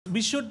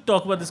we should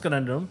talk about this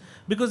conundrum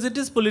because it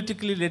is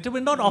politically related.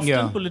 We're not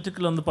often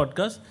political on the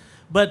podcast.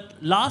 But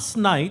last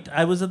night,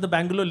 I was at the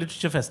Bangalore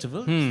Literature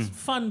Festival.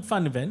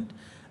 Fun event.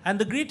 And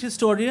the great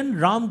historian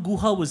Ram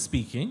Guha was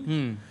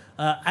speaking.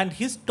 And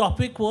his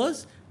topic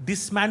was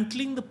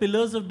dismantling the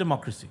pillars of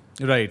democracy.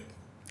 Right.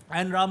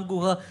 And Ram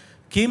Guha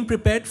came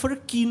prepared for a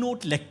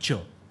keynote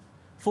lecture.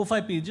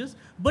 4-5 pages.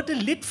 But a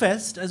Lit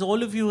Fest, as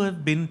all of you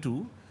have been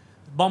to,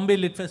 Bombay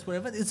Lit Fest,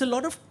 whatever, it's a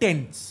lot of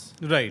tents.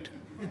 Right.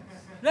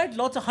 Right?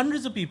 Lots of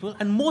hundreds of people.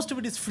 And most of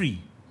it is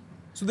free.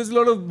 So there's a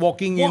lot of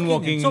walking in,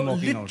 walking So out.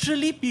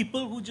 literally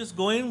people who just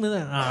go in with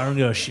I don't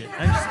give a shit.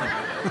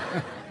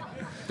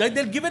 Like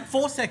they'll give it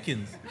 4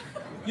 seconds.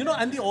 You know,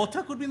 and the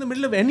author could be in the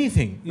middle of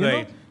anything. You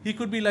know? He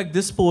could be like,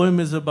 this poem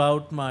is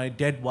about my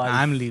dead wife.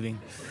 I'm leaving.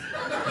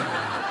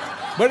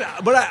 But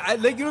I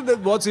like, you know,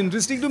 what's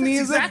interesting to me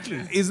is that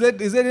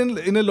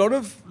in a lot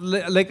of,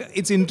 like,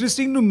 it's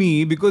interesting to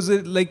me because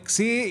like,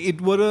 say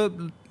it were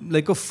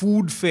a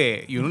food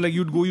fair, you know, like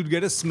you'd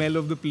get a smell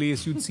of the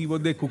place, you'd see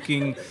what they're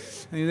cooking,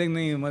 and you're like,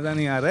 nahi, maza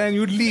nahi aa raha, and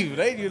you'd leave,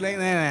 right? You're like,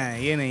 nah,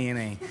 ye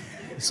nahi.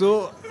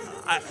 So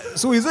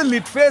is a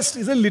lit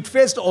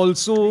fest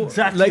also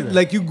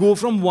like you go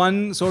from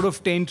one sort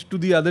of tent to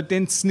the other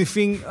tent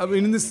sniffing, I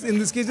mean in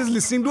this case just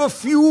listening to a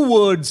few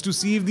words to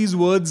see if these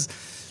words,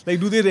 like,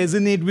 do they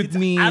resonate with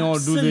me or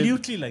do they?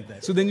 Absolutely like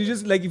that. So then you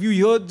just, like, if you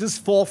hear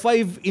just 4 or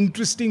 5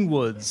 interesting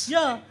words.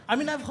 Yeah, I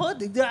mean, I've heard,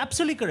 they're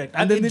absolutely correct.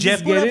 And then they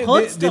just get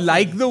it, they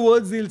like the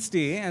words, they'll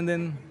stay, and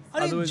then...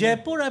 In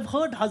Jaipur, I've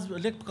heard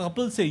like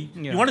couples say,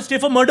 you want to stay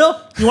for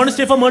murder? You want to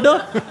stay for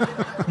murder?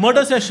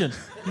 Murder session.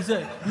 He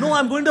said, no,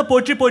 I'm going to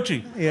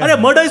poetry. Yeah.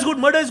 Murder is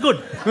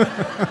good.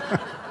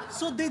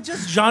 So they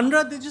just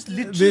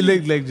literally... They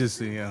like just,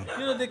 yeah.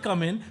 You know, they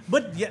come in.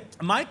 But yeah,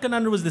 my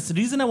conundrum was this. The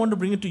reason I want to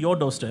bring it to your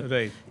doorstep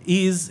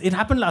is it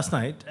happened last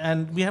night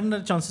and we haven't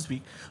had a chance to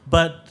speak.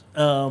 But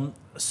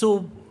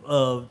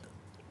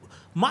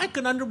my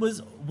conundrum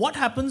was what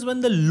happens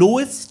when the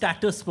lowest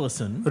status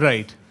person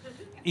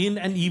in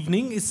an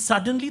evening is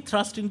suddenly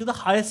thrust into the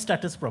highest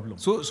status problem.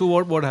 So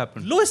what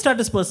happened? Lowest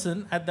status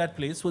person at that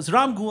place was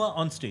Ram Guha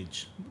on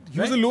stage. He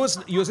was the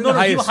lowest, you were saying the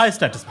highest? He was highest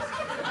status.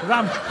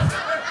 Ram...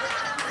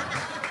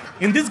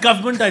 In this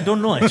government, I don't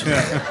know actually.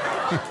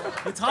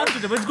 It's hard to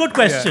do, but it's a good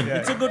question.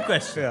 It's a good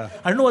question.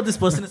 I don't know what this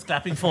person is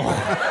clapping for.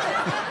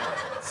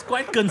 It's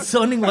quite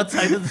concerning what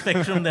side of the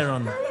spectrum they're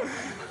on.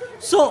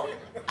 So,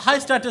 high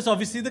status,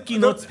 obviously, the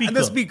keynote speaker.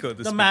 The speaker.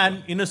 The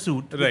man in a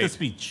suit with a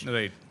speech.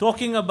 Right.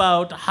 Talking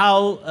about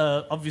how,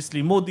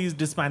 obviously, Modi is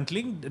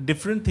dismantling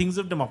different things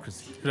of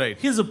democracy. Right.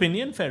 His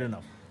opinion, fair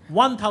enough.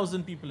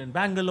 1,000 people in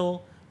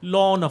Bangalore,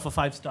 lawn of a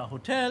 5-star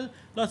hotel,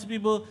 lots of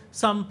people,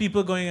 some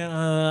people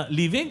going,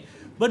 leaving.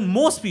 But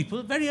most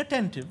people, very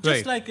attentive,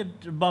 just like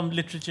at Bombay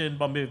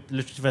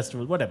Literature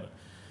Festival, whatever.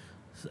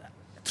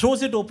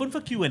 Throws it open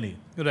for Q&A.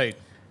 Right.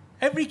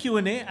 Every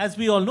Q&A, as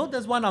we all know,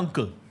 there's one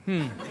uncle.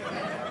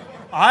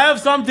 I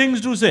have some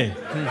things to say.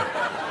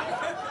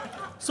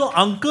 So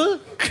uncle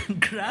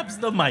grabs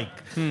the mic.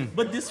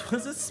 But this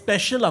was a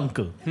special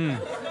uncle.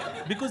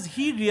 Because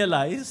he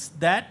realized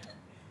that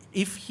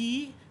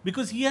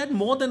because he had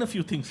more than a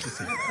few things to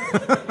say.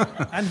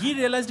 And he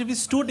realized if he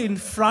stood in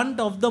front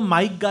of the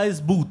mic guy's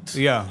booth,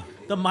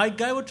 the mic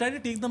guy would try to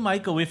take the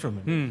mic away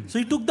from him. So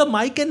he took the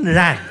mic and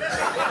ran.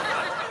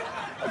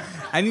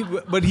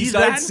 But he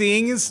started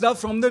saying his stuff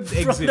from the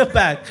exit. From the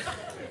back.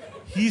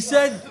 He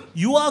said,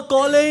 you are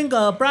calling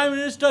Prime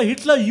Minister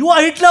Hitler. You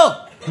are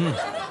Hitler.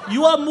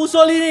 You are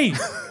Mussolini.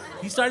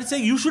 He started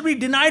saying, you should be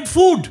denied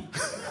food.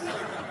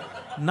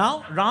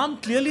 Now, Ram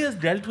clearly has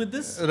dealt with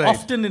this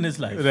often in his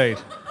life. Right.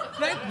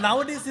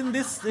 Nowadays, in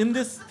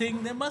this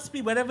thing, there must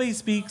be, wherever he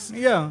speaks,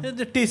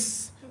 the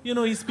TIS, you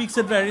know, he speaks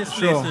at various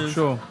places.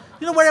 Sure.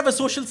 You know, whatever,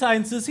 social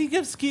sciences, he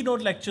gives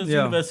keynote lectures to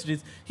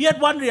universities. He had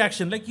one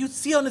reaction, like you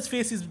see on his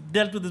face, he's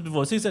dealt with this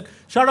before. So he said,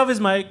 shut off his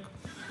mic.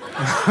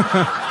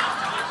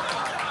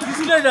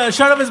 He said,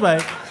 shut off his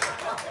mic.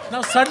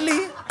 Now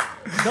suddenly,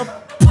 the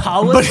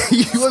power... But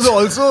he was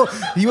also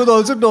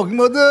talking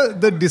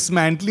about the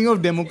dismantling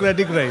of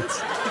democratic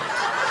rights.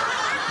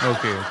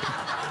 Okay.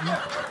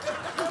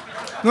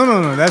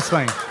 No, that's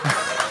fine.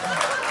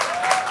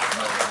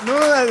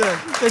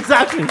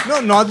 Exactly. No,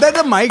 not that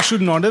the mic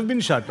should not have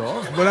been shut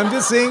off, but I'm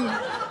just saying,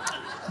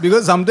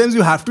 because sometimes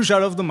you have to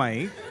shut off the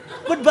mic.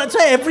 But that's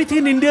why everything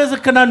in India is a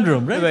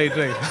conundrum, right?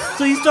 Right.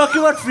 So he's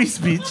talking about free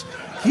speech.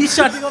 He's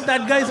shutting off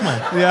that guy's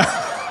mic. Yeah.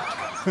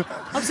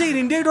 I'm saying in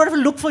India you don't have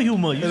to look for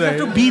humor. You just have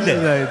to be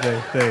there.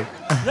 Right.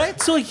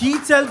 Right? So he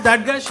tells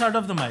that guy shut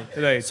off the mic.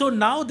 Right. So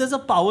now there's a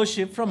power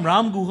shift from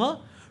Ram Guha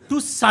to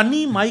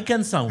Sunny Mic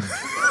and Sound.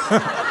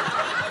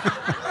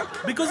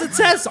 Because it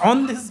says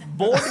on this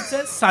board, it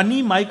says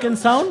Sunny Mic and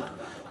Sound,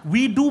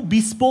 we do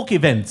bespoke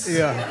events.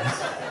 Yeah.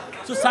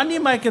 So Sunny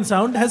Mic and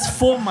Sound has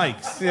 4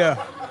 mics. Yeah.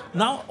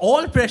 Now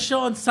all pressure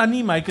on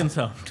Sunny Mic and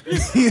Sound.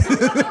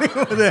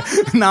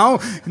 now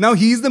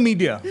he's the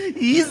media.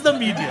 He's the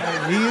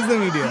media. He's the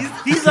media.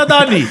 He's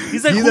Adani.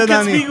 He's like, who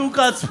can speak, who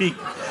can't speak.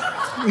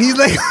 He's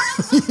like,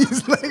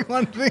 he's like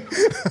wondering,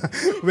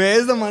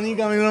 where's the money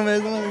coming from?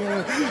 Where's the money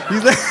coming from?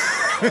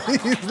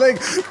 He's like,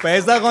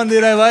 पैसा कौन दे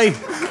रहा है भाई?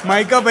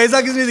 Mic का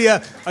पैसा किसने दिया?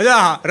 अच्छा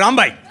हाँ, राम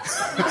भाई.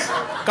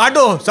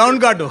 काटो,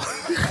 sound काटो.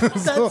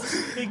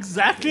 That's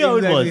exactly how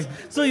it was.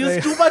 So it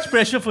was too much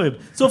pressure for him.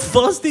 So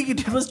first thing he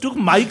did was took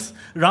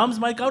Ram's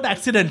mic out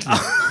accidentally.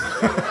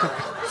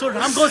 So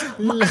Ram goes,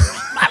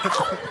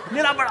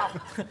 Mera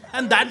badao.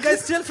 And that guy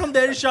still from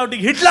there is shouting,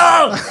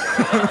 Hitler!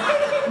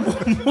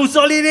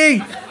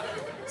 Mussolini!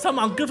 Some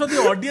uncle from the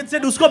audience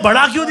said, Usko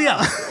bada kyun diya?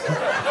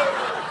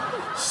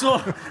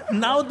 So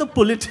now the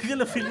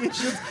political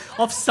affiliations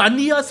of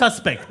Sunny are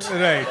suspect.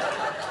 Right.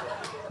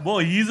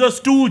 Boy, he's a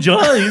stooge,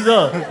 huh? He's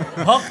a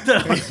bhakt.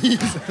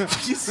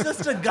 He's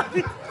just a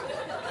guy.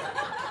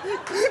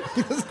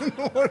 He doesn't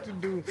know what to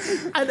do.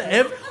 And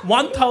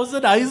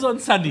 1,000 eyes on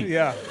Sunny.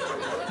 Yeah.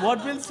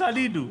 What will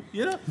Sunny do?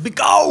 You know?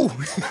 Bikao!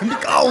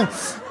 Bikao!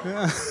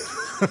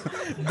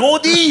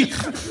 Godi!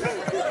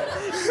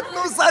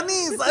 No,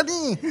 Sunny!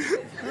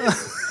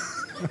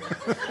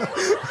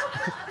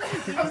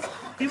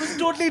 He was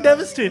totally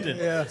devastated.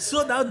 Yeah.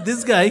 So now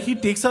this guy, he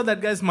takes out that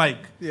guy's mic.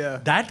 Yeah.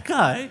 That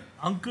guy,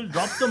 uncle,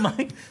 drops the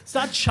mic,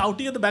 starts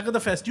shouting at the back of the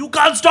fest, you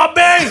can't stop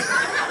me!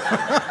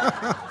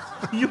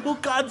 You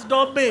can't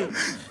stop me!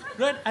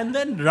 Right? And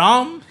then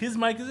Ram, his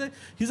mic is like,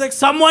 he's like,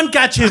 someone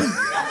catch him!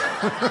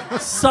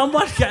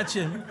 Someone catch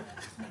him!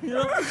 You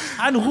know?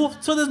 And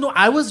so there's no,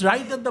 I was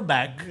right at the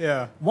back.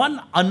 Yeah.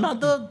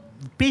 Another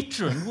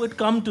patron who had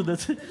come to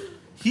this,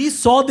 he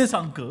saw this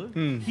uncle,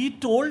 he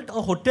told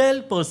a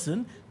hotel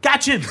person,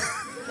 catch him!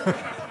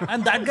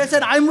 And that guy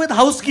said, I'm with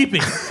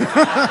housekeeping.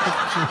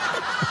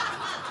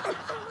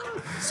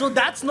 So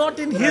that's not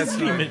in his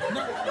remit.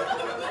 No.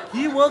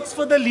 He works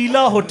for the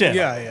Leela Hotel.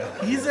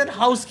 Yeah. He's in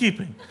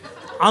housekeeping.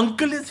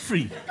 Uncle is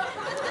free.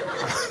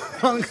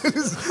 Uncle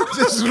is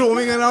just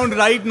roaming around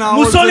right now.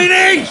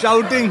 Mussolini!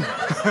 Shouting.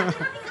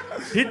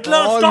 Hitler,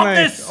 all stop night,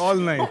 this! All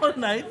night. All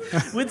night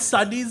with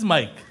Sunny's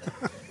mic.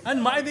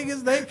 And my thing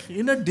is like,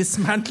 in a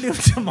dismantling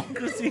of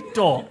democracy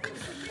talk,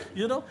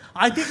 you know,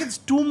 I think it's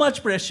too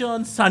much pressure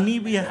on Sunny.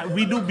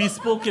 We do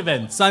bespoke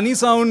events. Sunny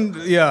sound,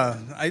 yeah.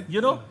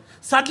 You know,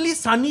 suddenly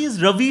Sunny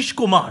is Ravish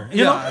Kumar.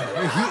 You know,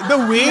 the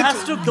weight,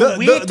 has to,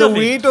 the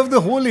weight of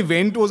the whole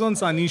event was on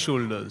Sunny's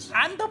shoulders.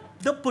 And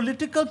the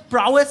political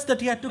prowess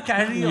that he had to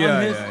carry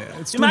on his.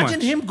 It's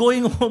imagine him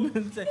going home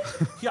and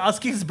he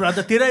asking his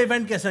brother, "Tera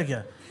event kaisa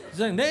gaya?" He's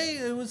like, "No,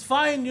 it was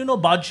fine. You know,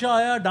 Badshah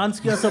आया, dance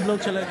किया, सब लोग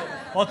चले गए.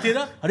 और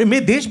तेरा, अरे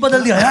मैं देश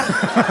बदल दिया यार."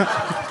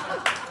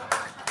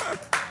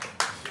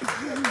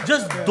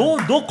 Just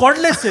दो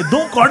cordless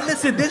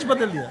से देश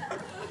बदल दिया.